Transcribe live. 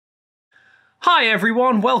Hi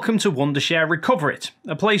everyone, welcome to Wondershare Recoverit,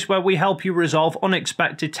 a place where we help you resolve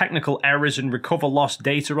unexpected technical errors and recover lost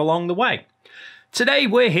data along the way. Today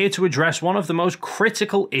we're here to address one of the most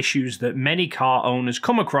critical issues that many car owners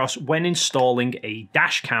come across when installing a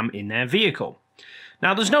dashcam in their vehicle.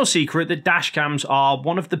 Now there's no secret that dashcams are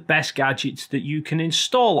one of the best gadgets that you can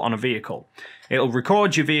install on a vehicle. It'll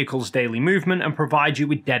record your vehicle's daily movement and provide you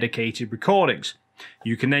with dedicated recordings.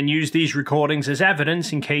 You can then use these recordings as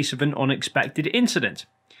evidence in case of an unexpected incident.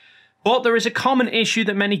 But there is a common issue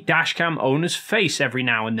that many dashcam owners face every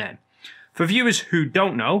now and then. For viewers who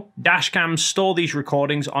don't know, dashcams store these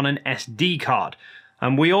recordings on an SD card,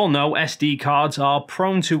 and we all know SD cards are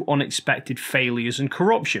prone to unexpected failures and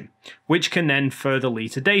corruption, which can then further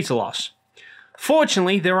lead to data loss.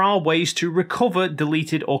 Fortunately, there are ways to recover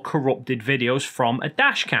deleted or corrupted videos from a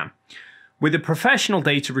dashcam. With a professional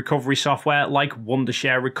data recovery software like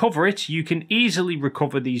Wondershare Recoverit, you can easily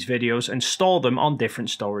recover these videos and store them on different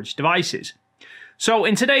storage devices. So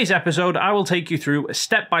in today's episode, I will take you through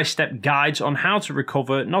step-by-step guides on how to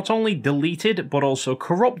recover not only deleted but also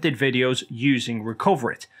corrupted videos using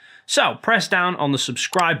Recoverit. So press down on the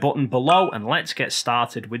subscribe button below and let's get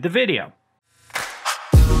started with the video.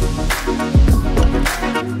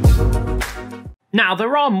 Now,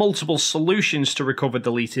 there are multiple solutions to recover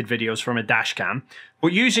deleted videos from a dashcam,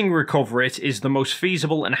 but using Recoverit is the most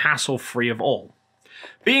feasible and hassle-free of all.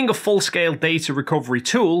 Being a full-scale data recovery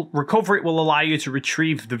tool, Recoverit will allow you to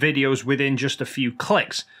retrieve the videos within just a few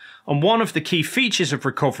clicks, and one of the key features of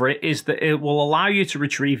Recoverit is that it will allow you to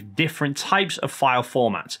retrieve different types of file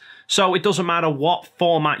formats. So it doesn't matter what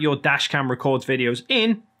format your dashcam records videos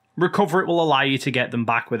in, Recoverit will allow you to get them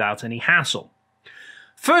back without any hassle.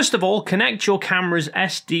 First of all, connect your camera's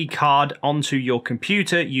SD card onto your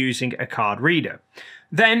computer using a card reader.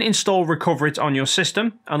 Then install Recoverit on your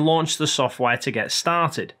system and launch the software to get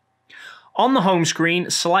started. On the home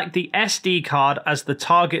screen, select the SD card as the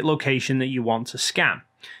target location that you want to scan.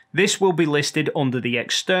 This will be listed under the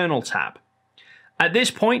External tab. At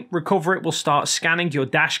this point, Recoverit will start scanning your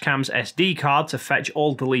dashcam's SD card to fetch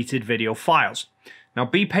all deleted video files. Now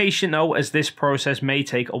be patient though, as this process may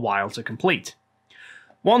take a while to complete.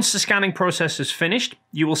 Once the scanning process is finished,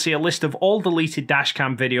 you will see a list of all deleted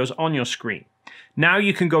dashcam videos on your screen. Now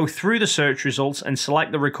you can go through the search results and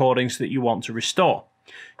select the recordings that you want to restore.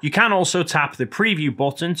 You can also tap the preview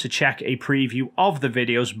button to check a preview of the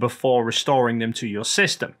videos before restoring them to your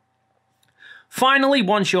system. Finally,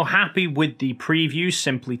 once you're happy with the preview,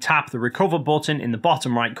 simply tap the recover button in the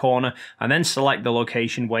bottom right corner and then select the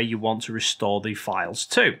location where you want to restore the files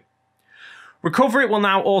to. Recoverit will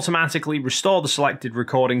now automatically restore the selected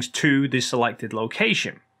recordings to the selected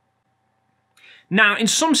location. Now, in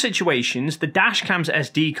some situations, the dashcam's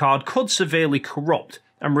SD card could severely corrupt,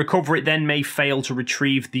 and Recoverit then may fail to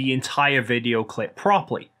retrieve the entire video clip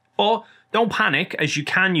properly. But don't panic, as you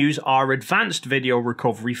can use our advanced video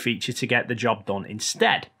recovery feature to get the job done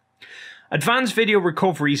instead. Advanced Video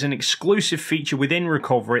Recovery is an exclusive feature within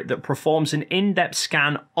Recoverit that performs an in-depth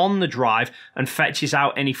scan on the drive and fetches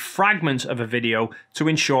out any fragment of a video to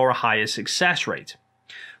ensure a higher success rate.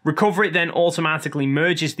 Recoverit then automatically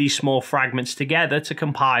merges these small fragments together to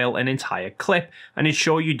compile an entire clip and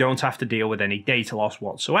ensure you don't have to deal with any data loss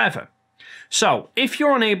whatsoever. So, if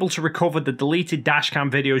you're unable to recover the deleted dashcam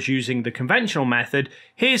videos using the conventional method,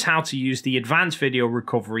 here's how to use the Advanced Video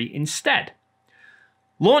Recovery instead.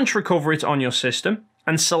 Launch Recoverit on your system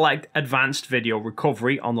and select Advanced Video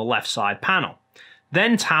Recovery on the left side panel.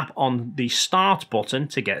 Then tap on the Start button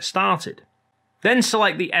to get started. Then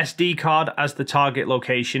select the SD card as the target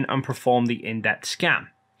location and perform the in-depth scan.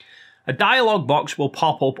 A dialog box will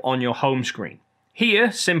pop up on your home screen.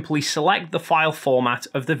 Here, simply select the file format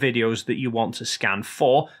of the videos that you want to scan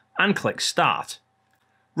for and click Start.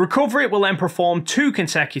 Recoverit will then perform 2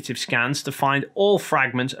 consecutive scans to find all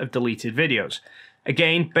fragments of deleted videos.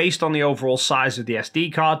 Again, based on the overall size of the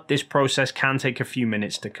SD card, this process can take a few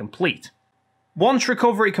minutes to complete. Once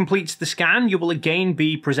Recoverit completes the scan, you will again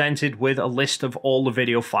be presented with a list of all the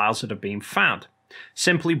video files that have been found.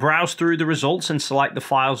 Simply browse through the results and select the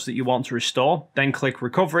files that you want to restore, then click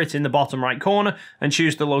Recoverit in the bottom right corner and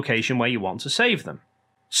choose the location where you want to save them.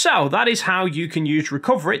 So that is how you can use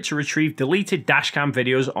Recoverit to retrieve deleted dashcam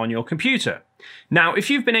videos on your computer. Now, if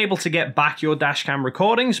you've been able to get back your dashcam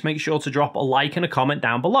recordings, make sure to drop a like and a comment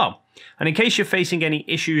down below. And in case you're facing any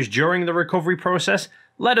issues during the recovery process,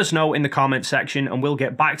 let us know in the comment section and we'll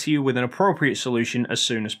get back to you with an appropriate solution as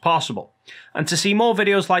soon as possible. And to see more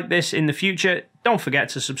videos like this in the future, don't forget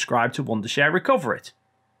to subscribe to Wondershare Recoverit.